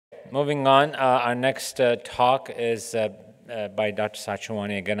moving on, our next talk is by Dr. Sachin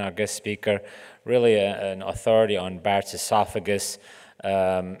Wani, again, our guest speaker, really an authority on Barrett's esophagus,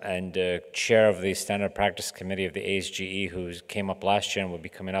 and chair of the Standard Practice Committee of the ASGE, who came up last year and will be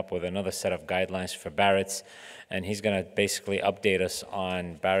coming up with another set of guidelines for Barrett's. And he's going to basically update us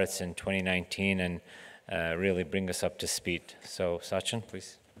on Barrett's in 2019 and really bring us up to speed. So, Sachin,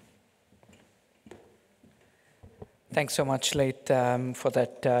 please. Thanks so much, Late, for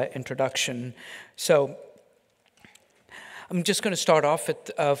that introduction. So, I'm just going to start off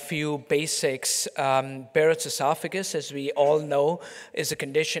with a few basics. Barrett's esophagus, as we all know, is a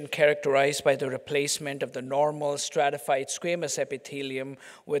condition characterized by the replacement of the normal stratified squamous epithelium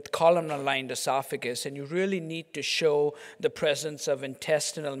with columnar-lined esophagus, and you really need to show the presence of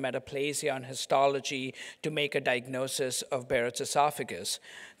intestinal metaplasia on histology to make a diagnosis of Barrett's esophagus.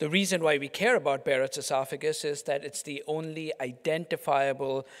 The reason why we care about Barrett's esophagus is that it's the only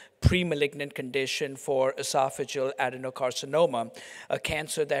identifiable pre-malignant condition for esophageal adenocarcinoma, a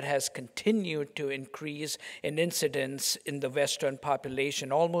cancer that has continued to increase in incidence in the Western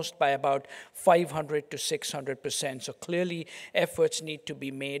population, almost by about 500 to 600%. So clearly, efforts need to be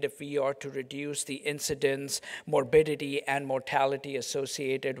made if we are to reduce the incidence, morbidity, and mortality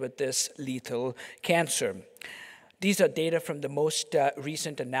associated with this lethal cancer. These are data from the most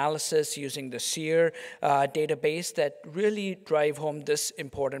recent analysis using the SEER database that really drive home this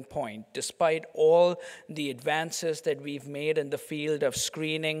important point. Despite all the advances that we've made in the field of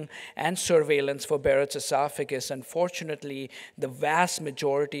screening and surveillance for Barrett's esophagus, unfortunately, the vast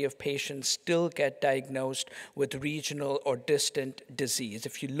majority of patients still get diagnosed with regional or distant disease.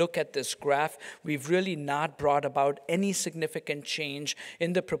 If you look at this graph, we've really not brought about any significant change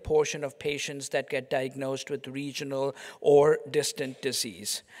in the proportion of patients that get diagnosed with regional or distant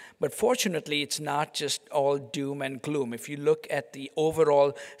disease. But fortunately, it's not just all doom and gloom. If you look at the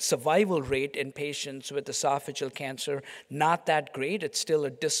overall survival rate in patients with esophageal cancer, not that great. It's still a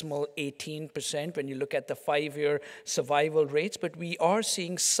dismal 18% when you look at the 5-year survival rates, but we are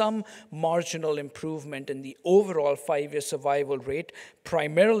seeing some marginal improvement in the overall 5-year survival rate,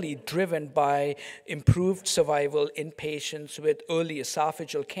 primarily driven by improved survival in patients with early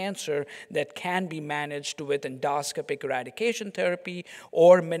esophageal cancer that can be managed with endoscopic eradication therapy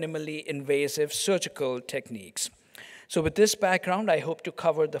or minimally invasive surgical techniques. So with this background, I hope to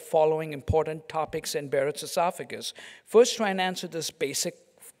cover the following important topics in Barrett's esophagus. First, try and answer this basic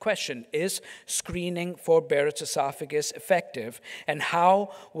question: is screening for Barrett's esophagus effective, and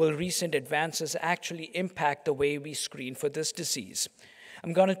how will recent advances actually impact the way we screen for this disease?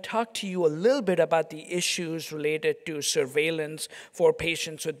 I'm going to talk to you a little bit about the issues related to surveillance for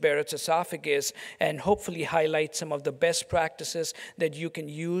patients with Barrett's esophagus and hopefully highlight some of the best practices that you can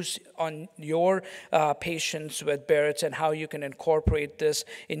use on your patients with Barrett's and how you can incorporate this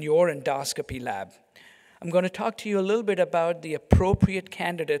in your endoscopy lab. I'm going to talk to you a little bit about the appropriate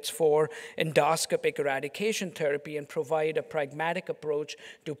candidates for endoscopic eradication therapy and provide a pragmatic approach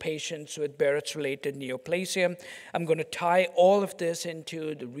to patients with Barrett's-related neoplasia. I'm going to tie all of this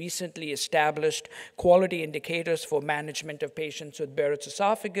into the recently established quality indicators for management of patients with Barrett's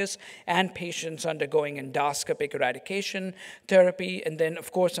esophagus and patients undergoing endoscopic eradication therapy. And then,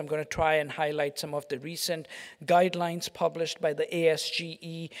 of course, I'm going to try and highlight some of the recent guidelines published by the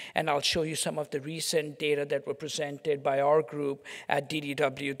ASGE, and I'll show you some of the recent data that were presented by our group at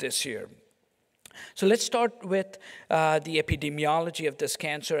DDW this year. So let's start with the epidemiology of this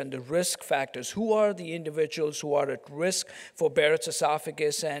cancer and the risk factors. Who are the individuals who are at risk for Barrett's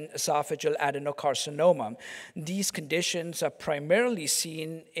esophagus and esophageal adenocarcinoma? These conditions are primarily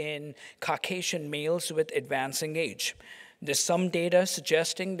seen in Caucasian males with advancing age. There's some data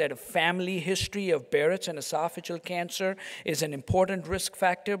suggesting that a family history of Barrett's and esophageal cancer is an important risk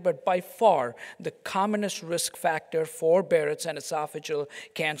factor, but by far the commonest risk factor for Barrett's and esophageal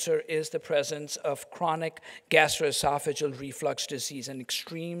cancer is the presence of chronic gastroesophageal reflux disease, an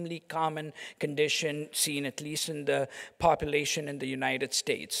extremely common condition seen at least in the population in the United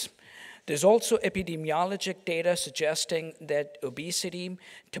States. There's also epidemiologic data suggesting that obesity,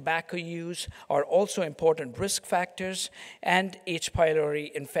 tobacco use are also important risk factors, and H.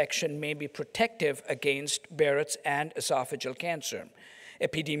 pylori infection may be protective against Barrett's and esophageal cancer.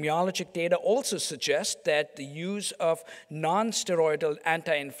 Epidemiologic data also suggest that the use of non-steroidal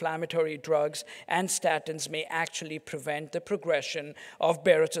anti-inflammatory drugs and statins may actually prevent the progression of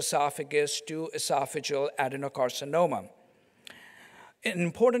Barrett's esophagus to esophageal adenocarcinoma. An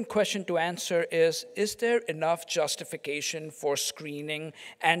important question to answer is there enough justification for screening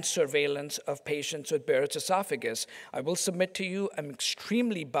and surveillance of patients with Barrett's esophagus? I will submit to you, I'm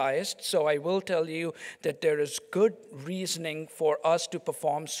extremely biased, so I will tell you that there is good reasoning for us to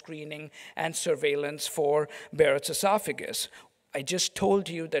perform screening and surveillance for Barrett's esophagus. I just told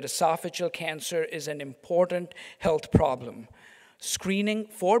you that esophageal cancer is an important health problem. Screening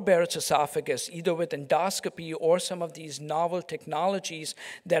for Barrett's esophagus, either with endoscopy or some of these novel technologies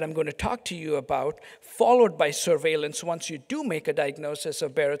that I'm going to talk to you about, followed by surveillance once you do make a diagnosis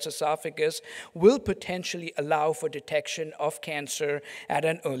of Barrett's esophagus, will potentially allow for detection of cancer at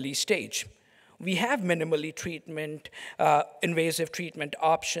an early stage. We have minimally invasive treatment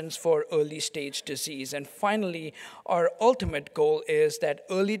options for early stage disease. And finally, our ultimate goal is that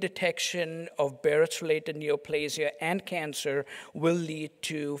early detection of Barrett's-related neoplasia and cancer will lead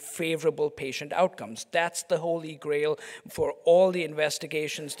to favorable patient outcomes. That's the holy grail for all the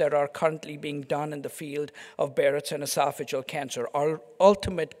investigations that are currently being done in the field of Barrett's and esophageal cancer. Our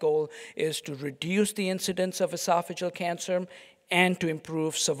ultimate goal is to reduce the incidence of esophageal cancer and to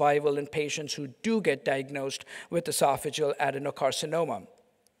improve survival in patients who do get diagnosed with esophageal adenocarcinoma.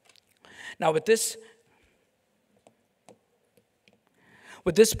 Now, with this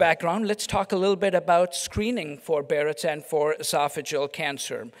background, let's talk a little bit about screening for Barrett's and for esophageal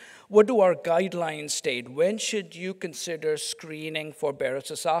cancer. What do our guidelines state? When should you consider screening for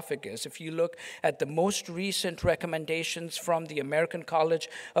Barrett's esophagus? If you look at the most recent recommendations from the American College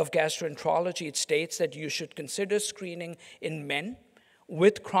of Gastroenterology, it states that you should consider screening in men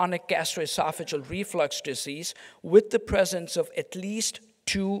with chronic gastroesophageal reflux disease with the presence of at least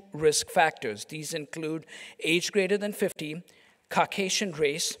 2 risk factors. These include age greater than 50, Caucasian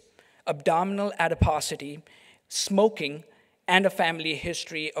race, abdominal adiposity, smoking, and a family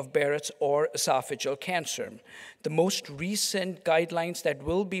history of Barrett's or esophageal cancer. The most recent guidelines that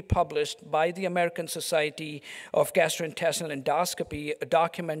will be published by the American Society of Gastrointestinal Endoscopy, a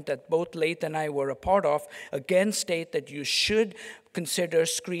document that both Laith and I were a part of, again state that you should consider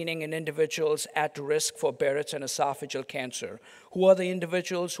screening in individuals at risk for Barrett's and esophageal cancer. Who are the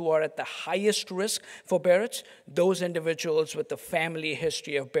individuals who are at the highest risk for Barrett's? Those individuals with the family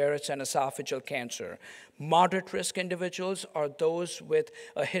history of Barrett's and esophageal cancer. Moderate risk individuals are those with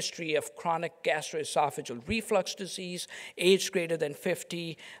a history of chronic gastroesophageal reflux disease, age greater than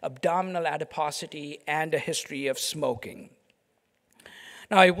 50, abdominal adiposity, and a history of smoking.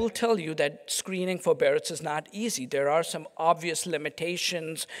 Now, I will tell you that screening for Barrett's is not easy. There are some obvious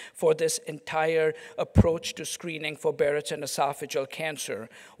limitations for this entire approach to screening for Barrett's and esophageal cancer.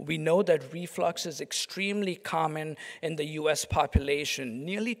 We know that reflux is extremely common in the US population.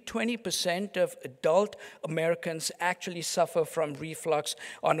 Nearly 20% of adult Americans actually suffer from reflux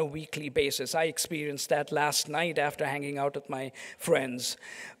on a weekly basis. I experienced that last night after hanging out with my friends.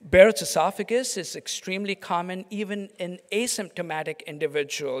 Barrett's esophagus is extremely common even in asymptomatic individuals.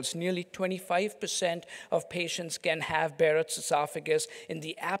 Nearly 25% of patients can have Barrett's esophagus in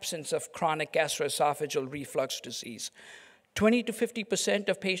the absence of chronic gastroesophageal reflux disease. 20 to 50%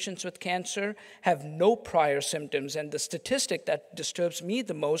 of patients with cancer have no prior symptoms, and the statistic that disturbs me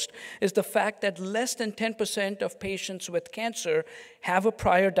the most is the fact that less than 10% of patients with cancer have a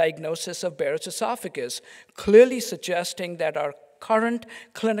prior diagnosis of Barrett's esophagus, clearly suggesting that our current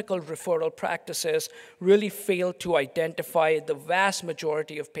clinical referral practices really fail to identify the vast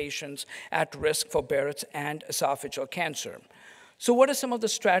majority of patients at risk for Barrett's and esophageal cancer. So what are some of the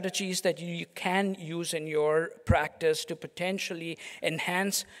strategies that you can use in your practice to potentially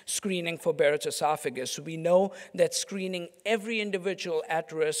enhance screening for Barrett's esophagus? We know that screening every individual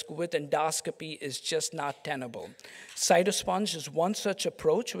at risk with endoscopy is just not tenable. Cytosponge is one such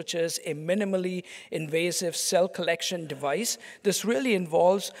approach, which is a minimally invasive cell collection device. This really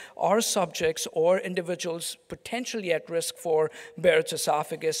involves our subjects or individuals potentially at risk for Barrett's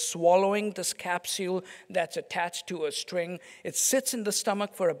esophagus swallowing this capsule that's attached to a string. It sits in the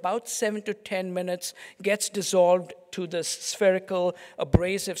stomach for about 7 to 10 minutes, gets dissolved to the spherical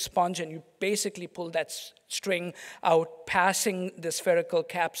abrasive sponge, and you basically pull that string out, passing the spherical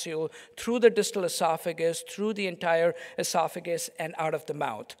capsule through the distal esophagus, through the entire esophagus, and out of the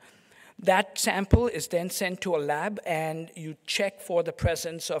mouth. That sample is then sent to a lab, and you check for the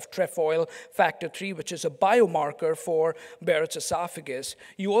presence of trefoil factor 3, which is a biomarker for Barrett's esophagus.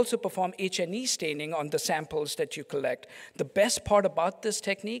 You also perform H&E staining on the samples that you collect. The best part about this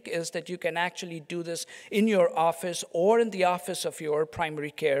technique is that you can actually do this in your office or in the office of your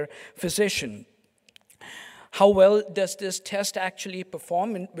primary care physician. How well does this test actually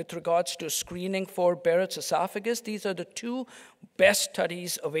perform with regards to screening for Barrett's esophagus? These are the 2 best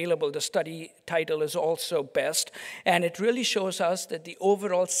studies available. The study title is also best, and it really shows us that the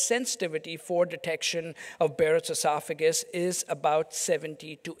overall sensitivity for detection of Barrett's esophagus is about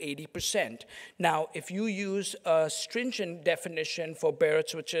 70 to 80%. Now, if you use a stringent definition for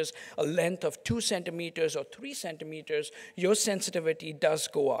Barrett's, which is a length of 2 centimeters or 3 centimeters, your sensitivity does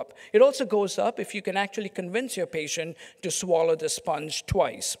go up. It also goes up if you can actually convince your patient to swallow the sponge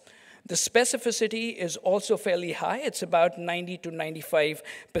twice. The specificity is also fairly high. It's about 90 to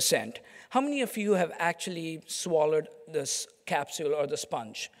 95%. How many of you have actually swallowed this capsule or the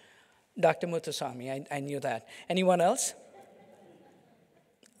sponge? Dr. Muthuswamy, I knew that. Anyone else?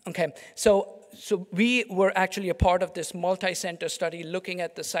 Okay, so we were actually a part of this multi-center study looking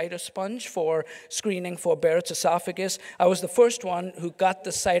at the cytosponge for screening for Barrett's esophagus. I was the first one who got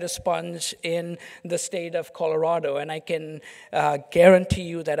the cytosponge in the state of Colorado, and I can guarantee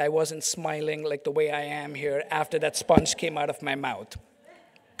you that I wasn't smiling like the way I am here after that sponge came out of my mouth.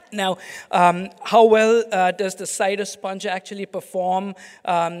 Now, how well does the cytosponge actually perform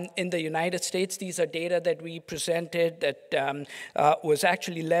in the United States? These are data that we presented that was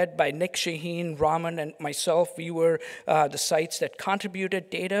actually led by Nick Shaheen, Raman, and myself. We were the sites that contributed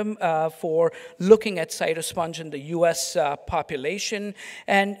data for looking at cytosponge in the US population.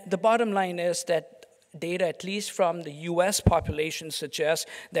 And the bottom line is that data, at least from the US population, suggests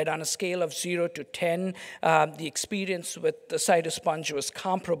that on a scale of 0 to 10, the experience with the cytosponge was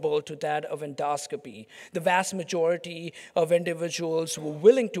comparable to that of endoscopy. The vast majority of individuals were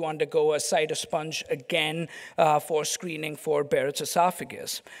willing to undergo a cytosponge again for screening for Barrett's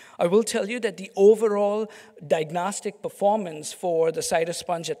esophagus. I will tell you that the overall diagnostic performance for the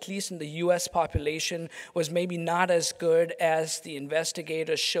cytosponge, at least in the US population, was maybe not as good as the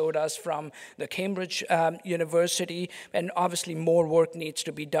investigators showed us from the Cambridge University, and obviously more work needs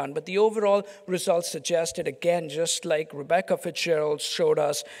to be done. But the overall results suggested, again, just like Rebecca Fitzgerald showed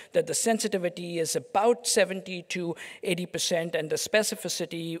us, that the sensitivity is about 70 to 80%, and the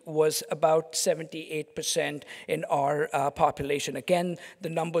specificity was about 78% in our population. Again, the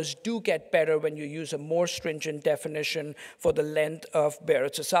numbers do get better when you use a more stringent definition for the length of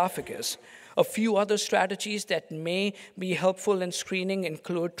Barrett's esophagus. A few other strategies that may be helpful in screening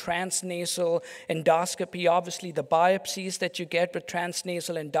include transnasal endoscopy. Obviously, the biopsies that you get with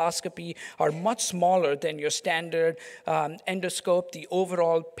transnasal endoscopy are much smaller than your standard endoscope. The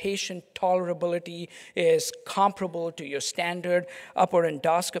overall patient tolerability is comparable to your standard upper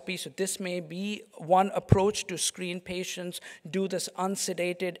endoscopy. So this may be one approach to screen patients. Do this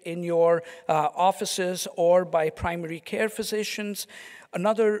unsedated in your offices or by primary care physicians.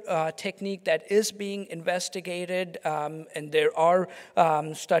 Another technique that is being investigated, and there are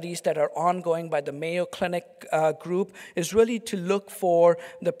studies that are ongoing by the Mayo Clinic group, is really to look for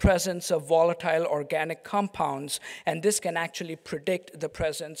the presence of volatile organic compounds, and this can actually predict the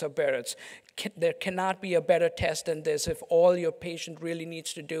presence of Barrett's. There cannot be a better test than this if all your patient really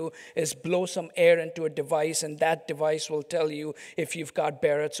needs to do is blow some air into a device, and that device will tell you if you've got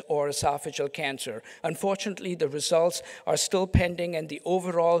Barrett's or esophageal cancer. Unfortunately, the results are still pending, and the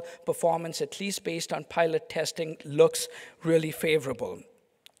overall performance, at least based on pilot testing, looks really favorable.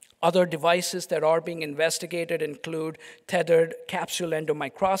 Other devices that are being investigated include tethered capsule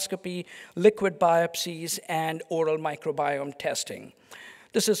endomicroscopy, liquid biopsies, and oral microbiome testing.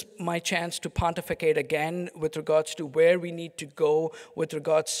 This is my chance to pontificate again with regards to where we need to go with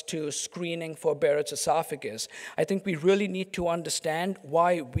regards to screening for Barrett's esophagus. I think we really need to understand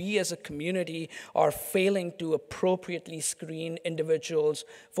why we as a community are failing to appropriately screen individuals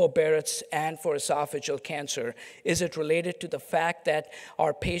for Barrett's and for esophageal cancer. Is it related to the fact that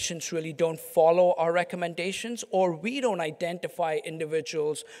our patients really don't follow our recommendations, or we don't identify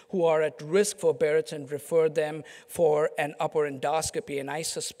individuals who are at risk for Barrett's and refer them for an upper endoscopy? And I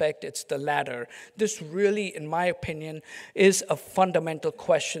suspect it's the latter. This really, in my opinion, is a fundamental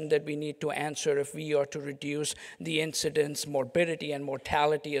question that we need to answer if we are to reduce the incidence, morbidity, and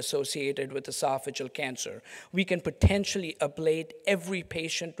mortality associated with esophageal cancer. We can potentially ablate every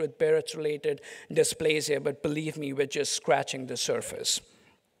patient with Barrett's-related dysplasia, but believe me, we're just scratching the surface.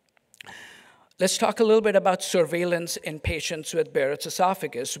 Let's talk a little bit about surveillance in patients with Barrett's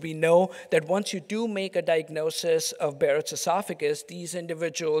esophagus. We know that once you do make a diagnosis of Barrett's esophagus, these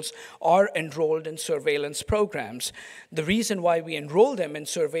individuals are enrolled in surveillance programs. The reason why we enroll them in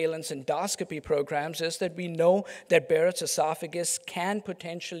surveillance endoscopy programs is that we know that Barrett's esophagus can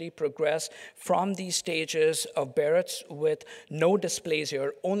potentially progress from these stages of Barrett's with no dysplasia,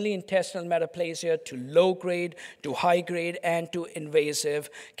 or only intestinal metaplasia, to low grade, to high grade, and to invasive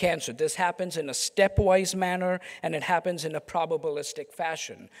cancer. This happens in a stepwise manner, and it happens in a probabilistic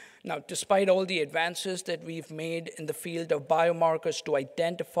fashion. Now, despite all the advances that we've made in the field of biomarkers to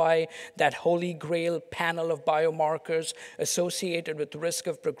identify that holy grail panel of biomarkers associated with risk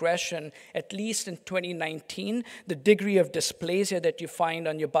of progression, at least in 2019, the degree of dysplasia that you find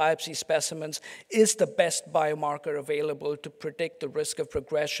on your biopsy specimens is the best biomarker available to predict the risk of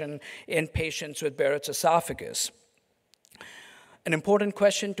progression in patients with Barrett's esophagus. An important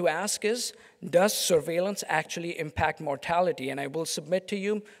question to ask is, does surveillance actually impact mortality? And I will submit to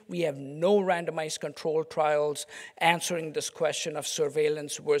you, we have no randomized controlled trials answering this question of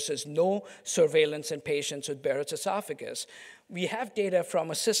surveillance versus no surveillance in patients with Barrett's esophagus. We have data from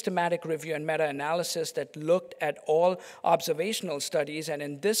a systematic review and meta-analysis that looked at all observational studies, and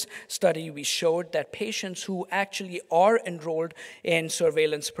in this study we showed that patients who actually are enrolled in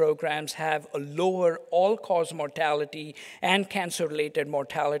surveillance programs have a lower all-cause mortality and cancer-related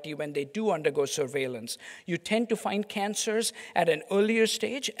mortality when they do undergo surveillance. You tend to find cancers at an earlier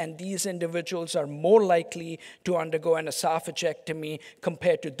stage, and these individuals are more likely to undergo an esophagectomy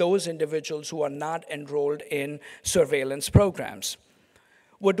compared to those individuals who are not enrolled in surveillance programs.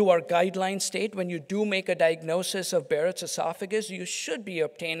 What do our guidelines state? When you do make a diagnosis of Barrett's esophagus, you should be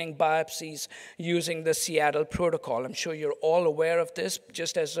obtaining biopsies using the Seattle protocol. I'm sure you're all aware of this.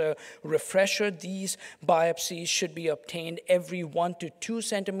 Just as a refresher, these biopsies should be obtained every 1 to 2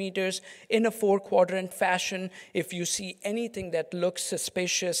 centimeters in a 4-quadrant fashion. If you see anything that looks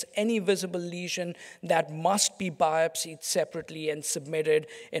suspicious, any visible lesion, that must be biopsied separately and submitted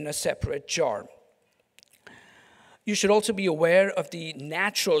in a separate jar. You should also be aware of the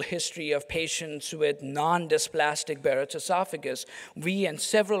natural history of patients with non-dysplastic Barrett's esophagus. We and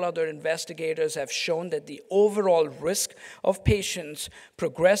several other investigators have shown that the overall risk of patients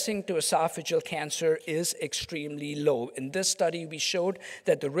progressing to esophageal cancer is extremely low. In this study, we showed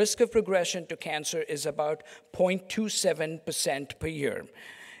that the risk of progression to cancer is about 0.27% per year.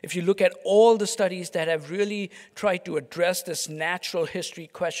 If you look at all the studies that have really tried to address this natural history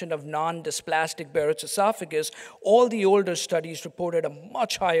question of non-dysplastic Barrett's esophagus, all the older studies reported a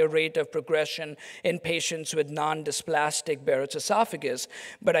much higher rate of progression in patients with non-dysplastic Barrett's esophagus.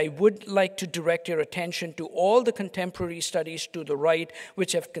 But I would like to direct your attention to all the contemporary studies to the right,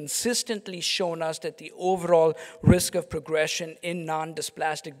 which have consistently shown us that the overall risk of progression in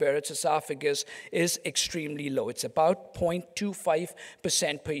non-dysplastic Barrett's esophagus is extremely low. It's about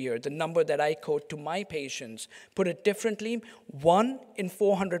 0.25% per year, the number that I quote to my patients. Put it differently, 1 in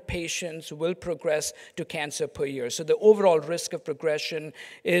 400 patients will progress to cancer per year. So the overall risk of progression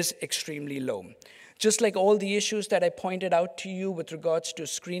is extremely low. Just like all the issues that I pointed out to you with regards to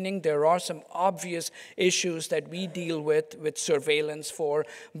screening, there are some obvious issues that we deal with surveillance for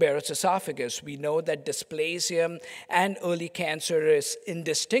Barrett's esophagus. We know that dysplasia and early cancer is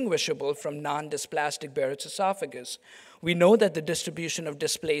indistinguishable from non-dysplastic Barrett's esophagus. We know that the distribution of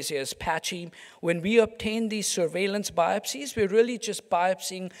dysplasia is patchy. When we obtain these surveillance biopsies, we're really just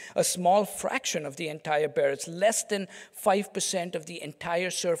biopsying a small fraction of the entire Barrett's. Less than 5% of the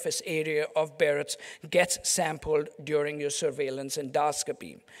entire surface area of Barrett's gets sampled during your surveillance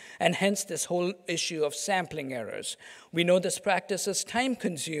endoscopy. And hence this whole issue of sampling errors. We know this practice is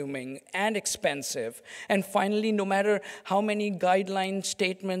time-consuming and expensive. And finally, no matter how many guideline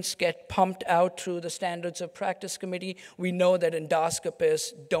statements get pumped out through the Standards of Practice Committee, we know that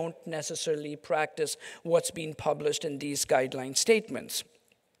endoscopists don't necessarily practice what's being published in these guideline statements.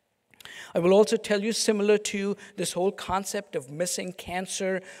 I will also tell you, similar to this whole concept of missing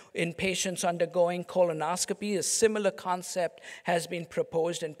cancer in patients undergoing colonoscopy, a similar concept has been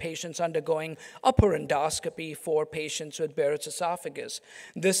proposed in patients undergoing upper endoscopy for patients with Barrett's esophagus.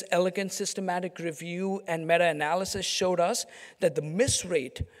 This elegant systematic review and meta-analysis showed us that the miss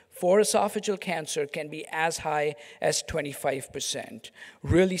rate for esophageal cancer can be as high as 25%.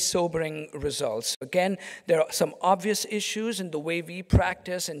 Really sobering results. Again, there are some obvious issues in the way we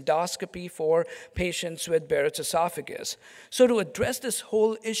practice endoscopy for patients with Barrett's esophagus. So to address this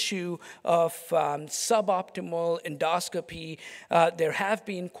whole issue of suboptimal endoscopy, there have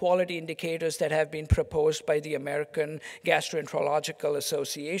been quality indicators that have been proposed by the American Gastroenterological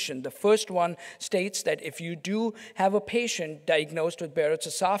Association. The first one states that if you do have a patient diagnosed with Barrett's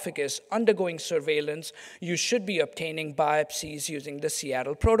esophagus undergoing surveillance, you should be obtaining biopsies using the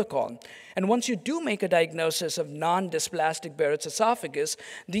Seattle protocol. And once you do make a diagnosis of non-dysplastic Barrett's esophagus,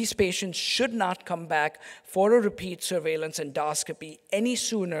 these patients should not come back for a repeat surveillance endoscopy any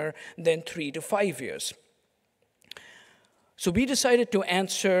sooner than 3 to 5 years. So we decided to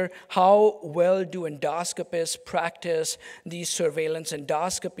answer how well do endoscopists practice these surveillance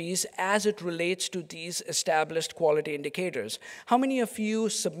endoscopies as it relates to these established quality indicators. How many of you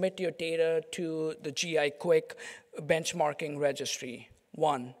submit your data to the GI Quick benchmarking registry?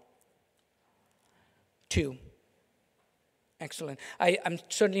 1, 2. Excellent. I'm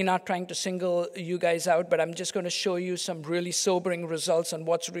certainly not trying to single you guys out, but I'm just going to show you some really sobering results on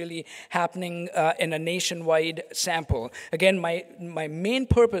what's really happening in a nationwide sample. Again, my main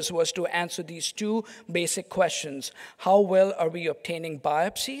purpose was to answer these two basic questions. How well are we obtaining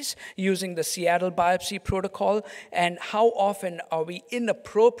biopsies using the Seattle biopsy protocol? And how often are we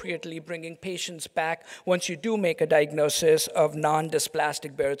inappropriately bringing patients back once you do make a diagnosis of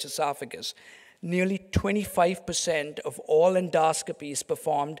non-dysplastic Barrett's esophagus? Nearly 25% of all endoscopies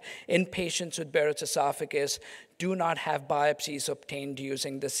performed in patients with Barrett's esophagus do not have biopsies obtained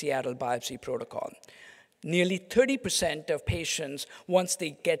using the Seattle biopsy protocol. Nearly 30% of patients, once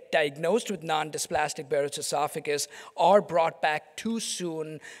they get diagnosed with non-dysplastic Barrett's esophagus, are brought back too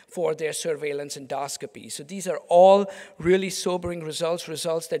soon for their surveillance endoscopy. So these are all really sobering results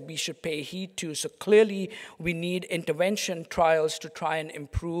that we should pay heed to. So clearly, we need intervention trials to try and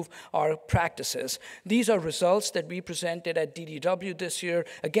improve our practices. These are results that we presented at DDW this year,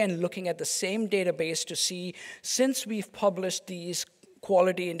 again, looking at the same database to see, since we've published these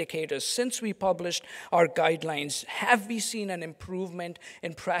quality indicators, since we published our guidelines, have we seen an improvement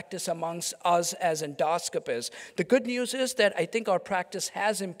in practice amongst us as endoscopists? The good news is that I think our practice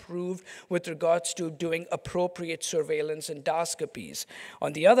has improved with regards to doing appropriate surveillance endoscopies.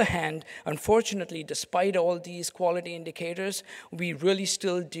 On the other hand, unfortunately, despite all these quality indicators, we really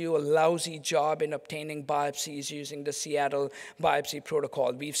still do a lousy job in obtaining biopsies using the Seattle biopsy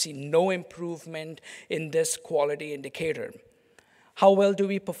protocol. We've seen no improvement in this quality indicator. How well do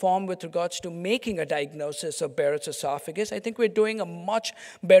we perform with regards to making a diagnosis of Barrett's esophagus? I think we're doing a much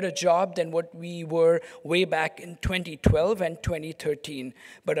better job than what we were way back in 2012 and 2013.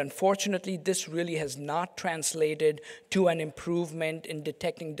 But unfortunately, this really has not translated to an improvement in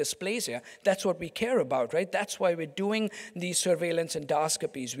detecting dysplasia. That's what we care about, right? That's why we're doing these surveillance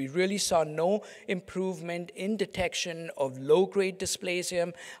endoscopies. We really saw no improvement in detection of low-grade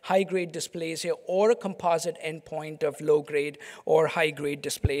dysplasia, high-grade dysplasia, or a composite endpoint of low-grade or high-grade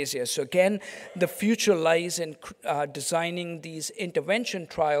dysplasia. So again, the future lies in designing these intervention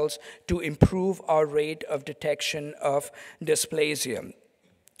trials to improve our rate of detection of dysplasia.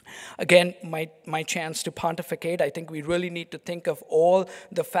 Again, my chance to pontificate, I think we really need to think of all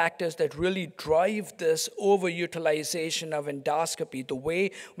the factors that really drive this overutilization of endoscopy. The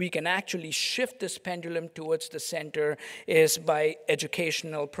way we can actually shift this pendulum towards the center is by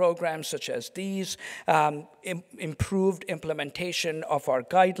educational programs such as these, improved implementation of our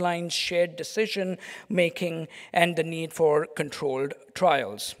guidelines, shared decision making, and the need for controlled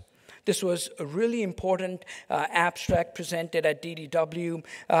trials. This was a really important abstract presented at DDW,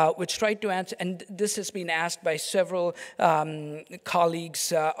 which tried to answer, and this has been asked by several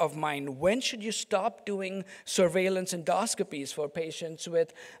colleagues of mine, when should you stop doing surveillance endoscopies for patients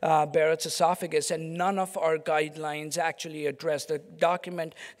with Barrett's esophagus? And none of our guidelines actually address. The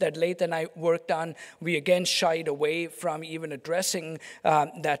document that Laith and I worked on, we again shied away from even addressing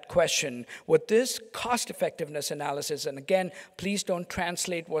that question. With this cost-effectiveness analysis, and again, please don't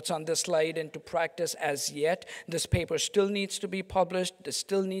translate what's on this slide into practice as yet. This paper still needs to be published. This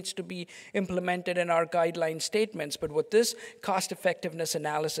still needs to be implemented in our guideline statements. But what this cost-effectiveness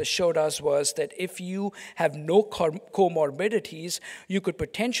analysis showed us was that if you have no comorbidities, you could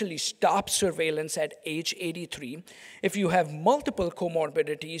potentially stop surveillance at age 83. If you have multiple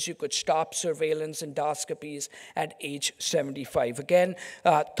comorbidities, you could stop surveillance endoscopies at age 75. Again,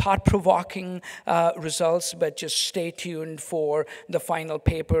 thought-provoking results, but just stay tuned for the final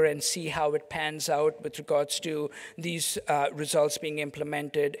paper and see how it pans out with regards to these results being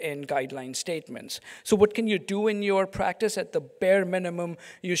implemented in guideline statements. So what can you do in your practice? At the bare minimum,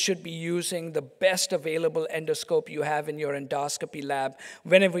 you should be using the best available endoscope you have in your endoscopy lab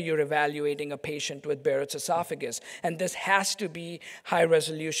whenever you're evaluating a patient with Barrett's esophagus. And this has to be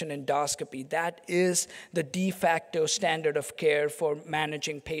high-resolution endoscopy. That is the de facto standard of care for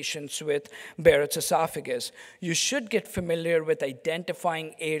managing patients with Barrett's esophagus. You should get familiar with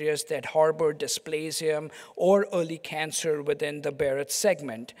identifying areas areas that harbor dysplasia or early cancer within the Barrett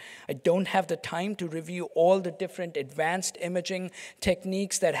segment. I don't have the time to review all the different advanced imaging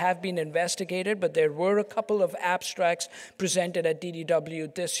techniques that have been investigated, but there were a couple of abstracts presented at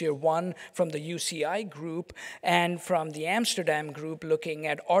DDW this year, one from the UCI group and from the Amsterdam group looking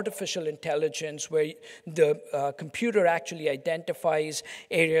at artificial intelligence, where the computer actually identifies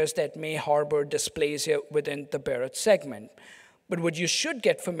areas that may harbor dysplasia within the Barrett segment. But what you should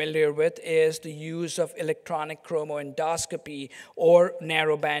get familiar with is the use of electronic chromoendoscopy or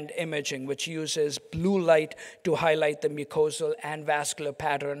narrowband imaging, which uses blue light to highlight the mucosal and vascular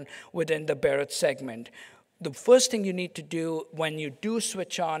pattern within the Barrett segment. The first thing you need to do when you do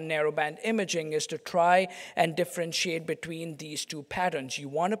switch on narrowband imaging is to try and differentiate between these two patterns. You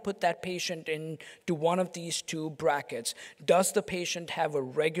want to put that patient into one of these two brackets. Does the patient have a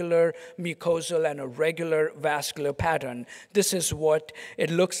regular mucosal and a regular vascular pattern? This is what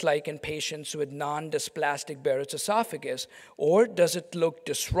it looks like in patients with non-dysplastic Barrett's esophagus. Or does it look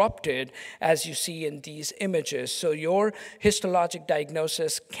disrupted, as you see in these images? So your histologic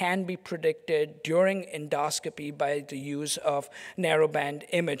diagnosis can be predicted during endoscopy by the use of narrowband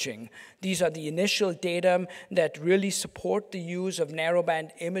imaging. These are the initial data that really support the use of narrowband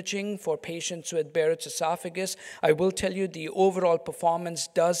imaging for patients with Barrett's esophagus. I will tell you the overall performance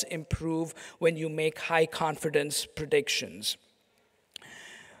does improve when you make high confidence predictions.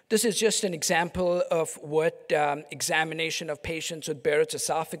 This is just an example of what examination of patients with Barrett's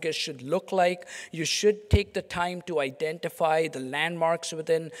esophagus should look like. You should take the time to identify the landmarks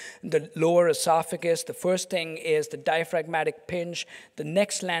within the lower esophagus. The first thing is the diaphragmatic pinch. The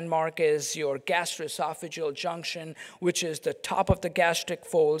next landmark is your gastroesophageal junction, which is the top of the gastric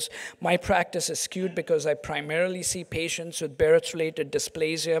folds. My practice is skewed because I primarily see patients with Barrett's-related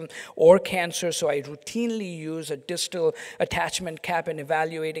dysplasia or cancer, so I routinely use a distal attachment cap in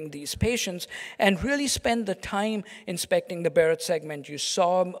evaluating these patients and really spend the time inspecting the Barrett segment. You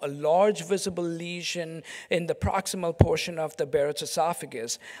saw a large visible lesion in the proximal portion of the Barrett's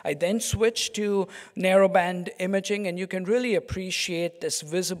esophagus. I then switched to narrowband imaging, and you can really appreciate this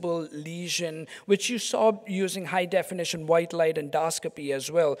visible lesion, which you saw using high-definition white light endoscopy as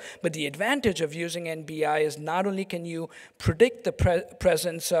well. But the advantage of using NBI is not only can you predict the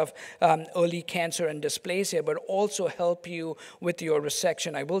presence of early cancer and dysplasia, but also help you with your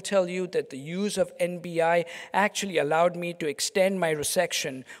resection. I will tell you that the use of NBI actually allowed me to extend my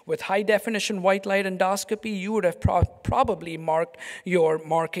resection. With high-definition white light endoscopy, you would have probably marked your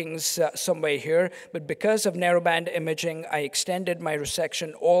markings somewhere here, but because of narrowband imaging, I extended my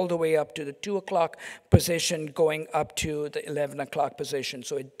resection all the way up to the 2 o'clock position, going up to the 11 o'clock position.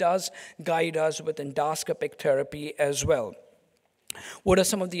 So it does guide us with endoscopic therapy as well. What are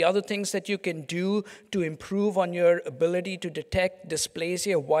some of the other things that you can do to improve on your ability to detect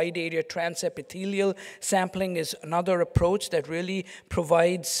dysplasia? Wide area transepithelial sampling is another approach that really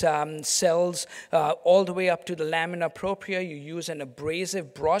provides cells all the way up to the lamina propria. You use an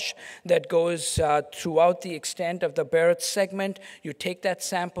abrasive brush that goes throughout the extent of the Barrett segment. You take that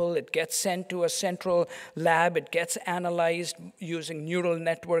sample, it gets sent to a central lab, it gets analyzed using neural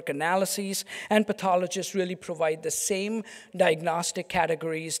network analyses, and pathologists really provide the same diagnostic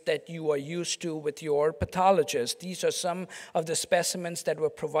categories that you are used to with your pathologist. These are some of the specimens that were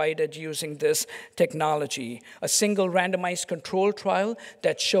provided using this technology. A single randomized control trial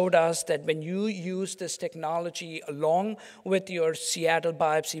that showed us that when you use this technology along with your Seattle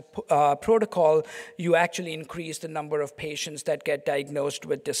biopsy protocol, you actually increase the number of patients that get diagnosed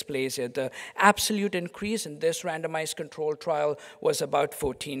with dysplasia. The absolute increase in this randomized control trial was about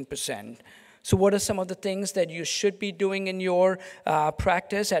 14%. So what are some of the things that you should be doing in your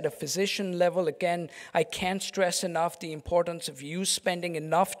practice at a physician level? Again, I can't stress enough the importance of you spending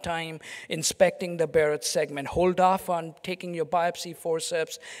enough time inspecting the Barrett segment. Hold off on taking your biopsy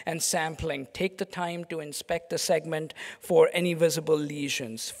forceps and sampling. Take the time to inspect the segment for any visible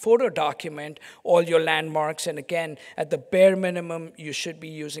lesions. Photo document all your landmarks, and again, at the bare minimum, you should be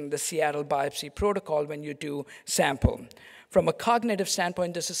using the Seattle biopsy protocol when you do sample. From a cognitive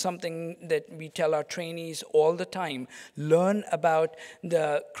standpoint, this is something that we tell our trainees all the time. Learn about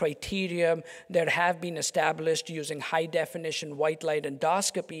the criteria that have been established using high-definition white light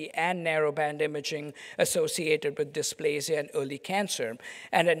endoscopy and narrowband imaging associated with dysplasia and early cancer.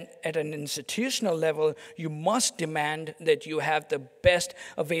 And at an institutional level, you must demand that you have the best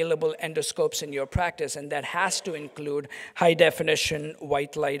available endoscopes in your practice, and that has to include high-definition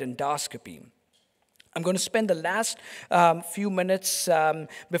white light endoscopy. I'm going to spend the last few minutes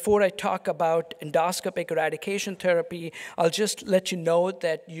before I talk about endoscopic eradication therapy. I'll just let you know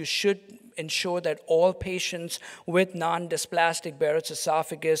that you should ensure that all patients with non-dysplastic Barrett's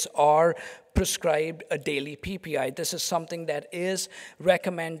esophagus are prescribed a daily PPI. This is something that is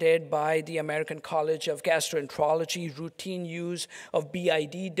recommended by the American College of Gastroenterology. Routine use of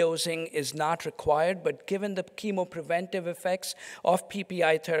BID dosing is not required, but given the chemopreventive effects of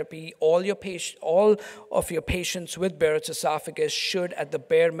PPI therapy, all of your patients with Barrett's esophagus should, at the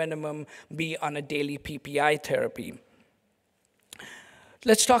bare minimum, be on a daily PPI therapy.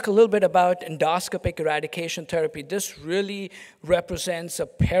 Let's talk a little bit about endoscopic eradication therapy. This really represents a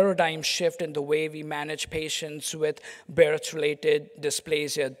paradigm shift in the way we manage patients with Barrett's-related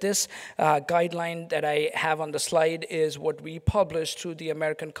dysplasia. This guideline that I have on the slide is what we published through the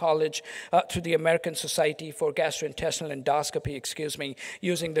American Society for Gastrointestinal Endoscopy,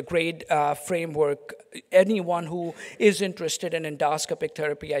 using the GRADE framework. Anyone who is interested in endoscopic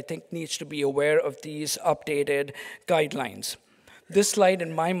therapy, I think, needs to be aware of these updated guidelines. This slide,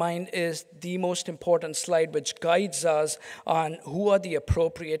 in my mind, is the most important slide, which guides us on who are the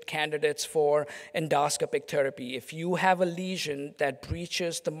appropriate candidates for endoscopic therapy. If you have a lesion that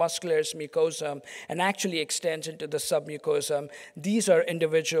breaches the muscularis mucosa and actually extends into the submucosa, these are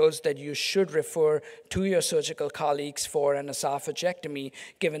individuals that you should refer to your surgical colleagues for an esophagectomy,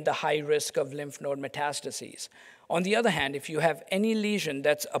 given the high risk of lymph node metastases. On the other hand, if you have any lesion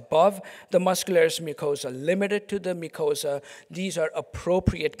that's above the muscularis mucosa, limited to the mucosa, these are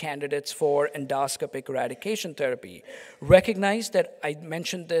appropriate candidates for endoscopic eradication therapy. Recognize that I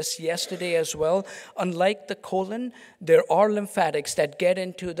mentioned this yesterday as well. Unlike the colon, there are lymphatics that get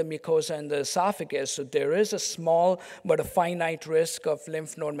into the mucosa and the esophagus, so there is a small but a finite risk of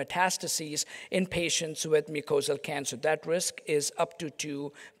lymph node metastases in patients with mucosal cancer. That risk is up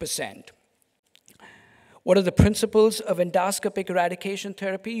to 2%. What are the principles of endoscopic eradication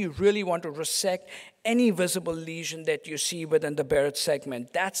therapy? You really want to resect any visible lesion that you see within the Barrett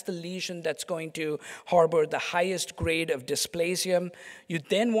segment. That's the lesion that's going to harbor the highest grade of dysplasia. You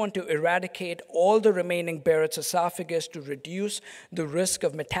then want to eradicate all the remaining Barrett's esophagus to reduce the risk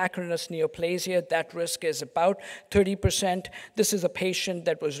of metachronous neoplasia. That risk is about 30%. This is a patient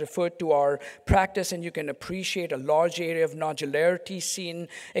that was referred to our practice, and you can appreciate a large area of nodularity seen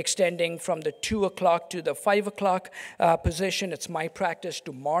extending from the 2 o'clock to the 5 o'clock position. It's my practice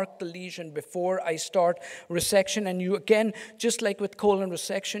to mark the lesion before I start resection. And you, again, just like with colon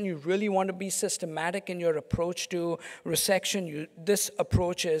resection, you really want to be systematic in your approach to resection. This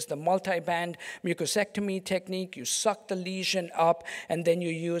approach is the multi-band mucosectomy technique. You suck the lesion up, and then you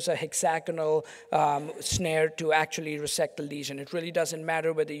use a hexagonal snare to actually resect the lesion. It really doesn't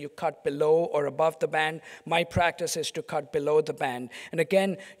matter whether you cut below or above the band. My practice is to cut below the band. And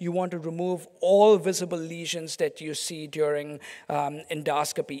again, you want to remove all visible lesions that you see during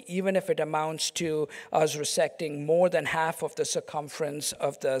endoscopy, even if it amounts to us resecting more than half of the circumference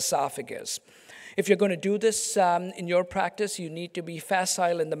of the esophagus. If you're going to do this in your practice, you need to be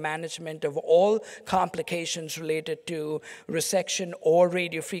facile in the management of all complications related to resection or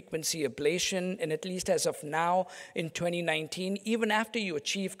radiofrequency ablation. And at least as of now, in 2019, even after you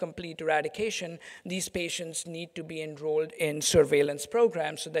achieve complete eradication, these patients need to be enrolled in surveillance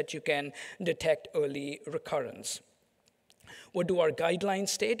programs so that you can detect early recurrence. What do our guidelines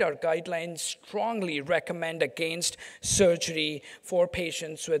state? Our guidelines strongly recommend against surgery for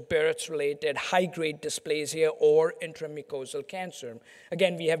patients with Barrett's-related high-grade dysplasia or intramucosal cancer.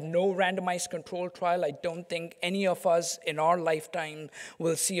 Again, we have no randomized control trial. I don't think any of us in our lifetime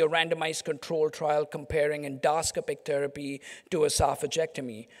will see a randomized control trial comparing endoscopic therapy to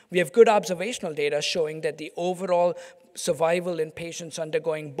esophagectomy. We have good observational data showing that the overall survival in patients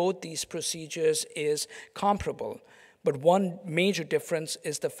undergoing both these procedures is comparable. But one major difference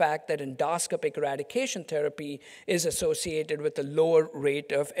is the fact that endoscopic eradication therapy is associated with a lower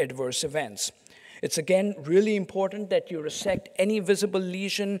rate of adverse events. It's again really important that you resect any visible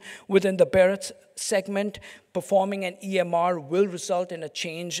lesion within the Barrett's segment. Performing an EMR will result in a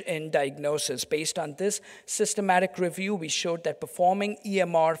change in diagnosis. Based on this systematic review, we showed that performing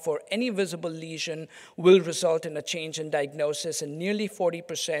EMR for any visible lesion will result in a change in diagnosis in nearly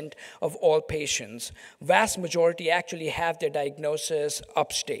 40% of all patients. Vast majority actually have their diagnosis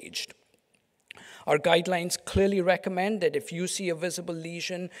upstaged. Our guidelines clearly recommend that if you see a visible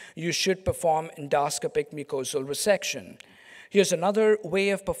lesion, you should perform endoscopic mucosal resection. Here's another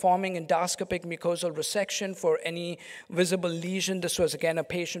way of performing endoscopic mucosal resection for any visible lesion. This was, again, a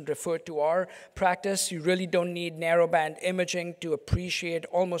patient referred to our practice. You really don't need narrowband imaging to appreciate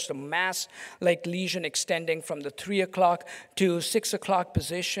almost a mass-like lesion extending from the 3 o'clock to 6 o'clock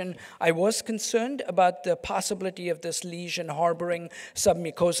position. I was concerned about the possibility of this lesion harboring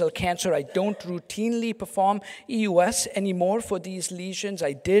submucosal cancer. I don't routinely perform EUS anymore for these lesions.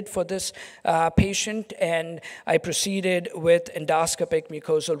 I did for this patient, and I proceeded with endoscopic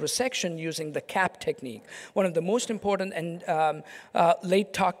mucosal resection using the CAP technique. One of the most important, and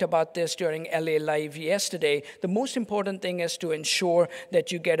Late talked about this during LA Live yesterday, the most important thing is to ensure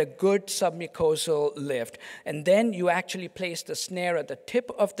that you get a good submucosal lift. And then you actually place the snare at the tip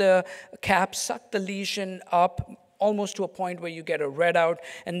of the cap, suck the lesion up almost to a point where you get a readout,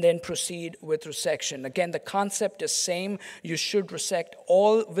 and then proceed with resection. Again, the concept is same. You should resect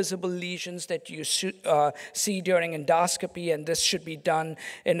all visible lesions that you see during endoscopy, and this should be done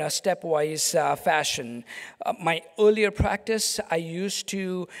in a stepwise fashion. My earlier practice, I used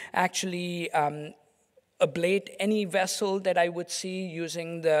to actually ablate any vessel that I would see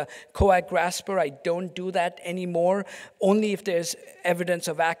using the coag grasper. I don't do that anymore. Only if there's evidence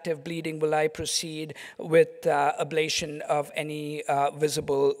of active bleeding will I proceed with ablation of any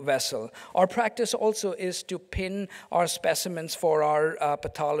visible vessel. Our practice also is to pin our specimens for our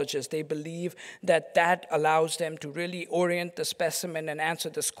pathologists. They believe that that allows them to really orient the specimen and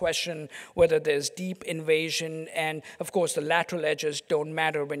answer this question whether there's deep invasion, and of course the lateral edges don't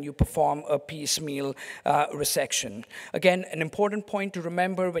matter when you perform a piecemeal resection. Again, an important point to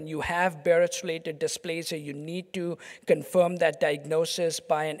remember: when you have Barrett's-related dysplasia, you need to confirm that diagnosis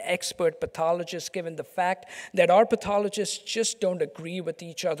by an expert pathologist, given the fact that our pathologists just don't agree with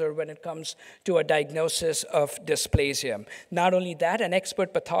each other when it comes to a diagnosis of dysplasia. Not only that, an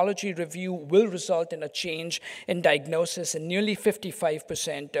expert pathology review will result in a change in diagnosis in nearly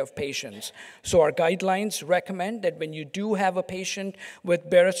 55% of patients. So our guidelines recommend that when you do have a patient with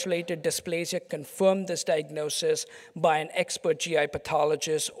Barrett's-related dysplasia, confirm this diagnosis by an expert GI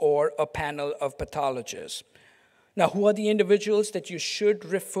pathologist or a panel of pathologists. Now, who are the individuals that you should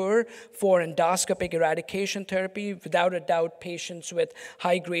refer for endoscopic eradication therapy? Without a doubt, patients with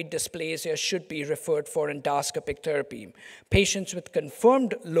high-grade dysplasia should be referred for endoscopic therapy. Patients with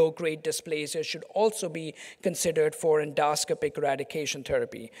confirmed low-grade dysplasia should also be considered for endoscopic eradication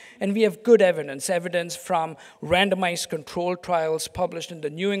therapy. And we have good evidence from randomized controlled trials published in the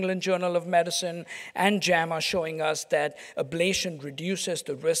New England Journal of Medicine and JAMA, showing us that ablation reduces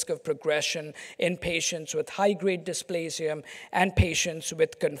the risk of progression in patients with high-grade dysplasia and patients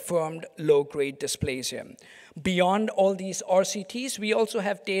with confirmed low-grade dysplasia. Beyond all these RCTs, we also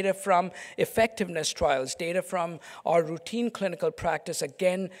have data from effectiveness trials, data from our routine clinical practice,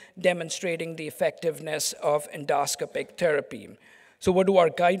 again demonstrating the effectiveness of endoscopic therapy. So what do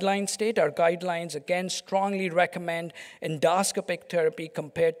our guidelines state? Our guidelines, again, strongly recommend endoscopic therapy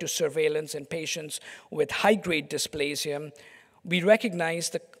compared to surveillance in patients with high-grade dysplasia. We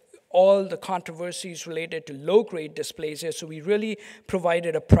recognize all the controversies related to low-grade dysplasia, so we really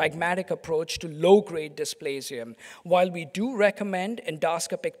provided a pragmatic approach to low-grade dysplasia. While we do recommend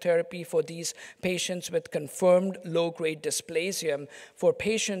endoscopic therapy for these patients with confirmed low-grade dysplasia, for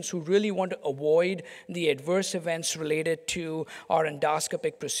patients who really want to avoid the adverse events related to our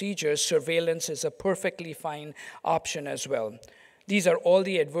endoscopic procedures, surveillance is a perfectly fine option as well. These are all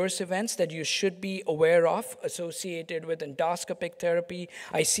the adverse events that you should be aware of associated with endoscopic therapy.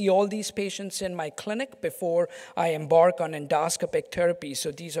 I see all these patients in my clinic before I embark on endoscopic therapy.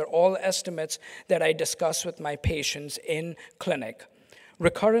 So these are all estimates that I discuss with my patients in clinic.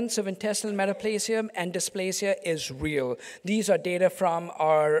 Recurrence of intestinal metaplasia and dysplasia is real. These are data from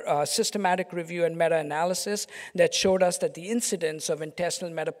our systematic review and meta-analysis that showed us that the incidence of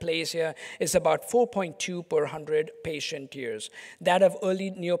intestinal metaplasia is about 4.2 per 100 patient years. That of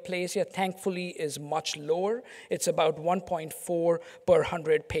early neoplasia, thankfully, is much lower. It's about 1.4 per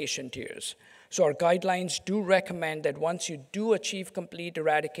 100 patient years. So our guidelines do recommend that once you do achieve complete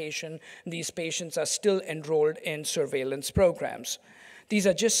eradication, these patients are still enrolled in surveillance programs. These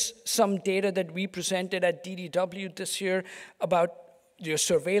are just some data that we presented at DDW this year about your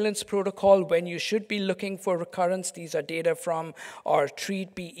surveillance protocol, when you should be looking for recurrence. These are data from our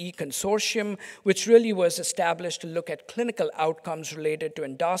TREAT-PE consortium, which really was established to look at clinical outcomes related to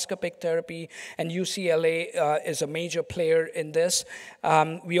endoscopic therapy, and UCLA is a major player in this.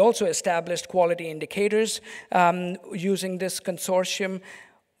 We also established quality indicators using this consortium.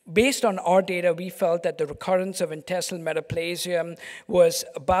 Based on our data, we felt that the recurrence of intestinal metaplasia was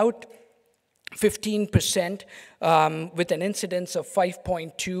about 15% with an incidence of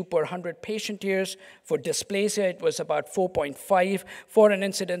 5.2 per 100 patient years. For dysplasia, it was about 4.5 for an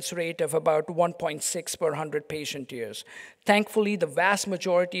incidence rate of about 1.6 per 100 patient years. Thankfully, the vast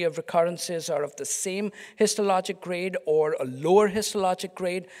majority of recurrences are of the same histologic grade or a lower histologic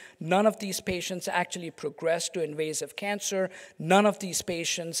grade. None of these patients actually progressed to invasive cancer. None of these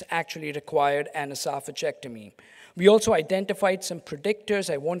patients actually required an esophagectomy. We also identified some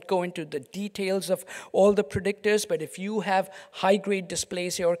predictors. I won't go into the details of all the predictors, but if you have high-grade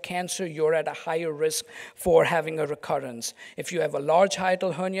dysplasia or cancer, you're at a higher risk for having a recurrence. If you have a large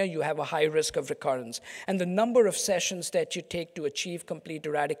hiatal hernia, you have a high risk of recurrence. And the number of sessions that you take to achieve complete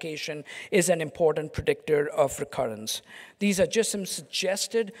eradication is an important predictor of recurrence. These are just some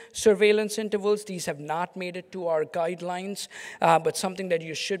suggested surveillance intervals. These have not made it to our guidelines, but something that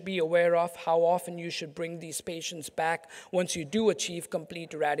you should be aware of, how often you should bring these patients back once you do achieve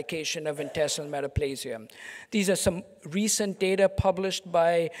complete eradication of intestinal metaplasia. These are some recent data published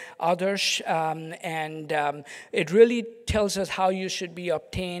by others, and it really tells us how you should be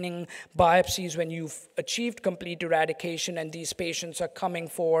obtaining biopsies when you've achieved complete eradication and these patients are coming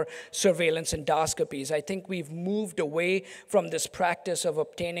for surveillance endoscopies. I think we've moved away from this practice of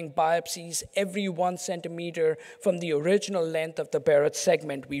obtaining biopsies every 1 centimeter from the original length of the Barrett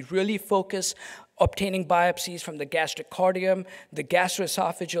segment. We really focus obtaining biopsies from the gastric cardium, the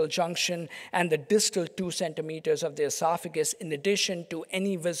gastroesophageal junction, and the distal 2 centimeters of the esophagus, in addition to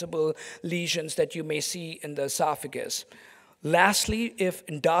any visible lesions that you may see in the esophagus. Lastly, if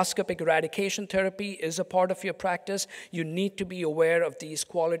endoscopic eradication therapy is a part of your practice, you need to be aware of these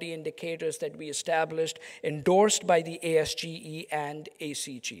quality indicators that we established, endorsed by the ASGE and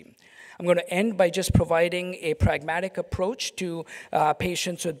ACG. I'm going to end by just providing a pragmatic approach to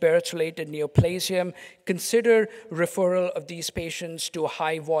patients with Barrett's-related neoplasia. Consider referral of these patients to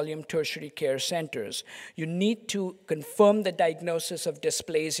high-volume tertiary care centers. You need to confirm the diagnosis of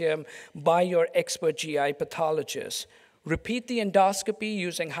dysplasia by your expert GI pathologist. Repeat the endoscopy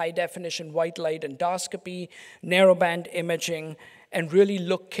using high-definition white light endoscopy, narrowband imaging, and really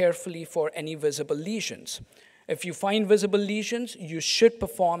look carefully for any visible lesions. If you find visible lesions, you should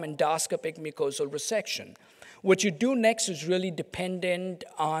perform endoscopic mucosal resection. What you do next is really dependent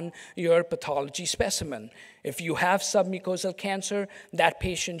on your pathology specimen. If you have submucosal cancer, that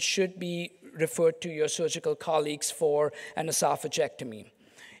patient should be referred to your surgical colleagues for an esophagectomy.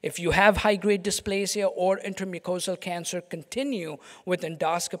 If you have high-grade dysplasia or intramucosal cancer, continue with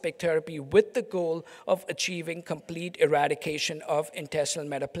endoscopic therapy with the goal of achieving complete eradication of intestinal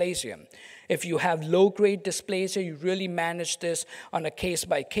metaplasia. If you have low-grade dysplasia, you really manage this on a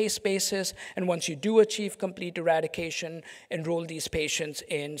case-by-case basis, and once you do achieve complete eradication, enroll these patients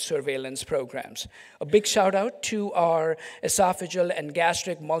in surveillance programs. A big shout-out to our esophageal and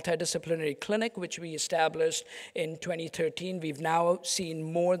gastric multidisciplinary clinic, which we established in 2013. We've now seen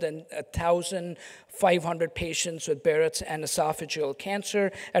more than 1,500 patients with Barrett's and esophageal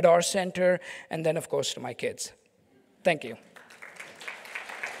cancer at our center, and then, of course, to my kids. Thank you.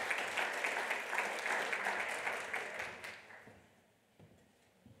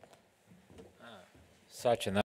 Sachin,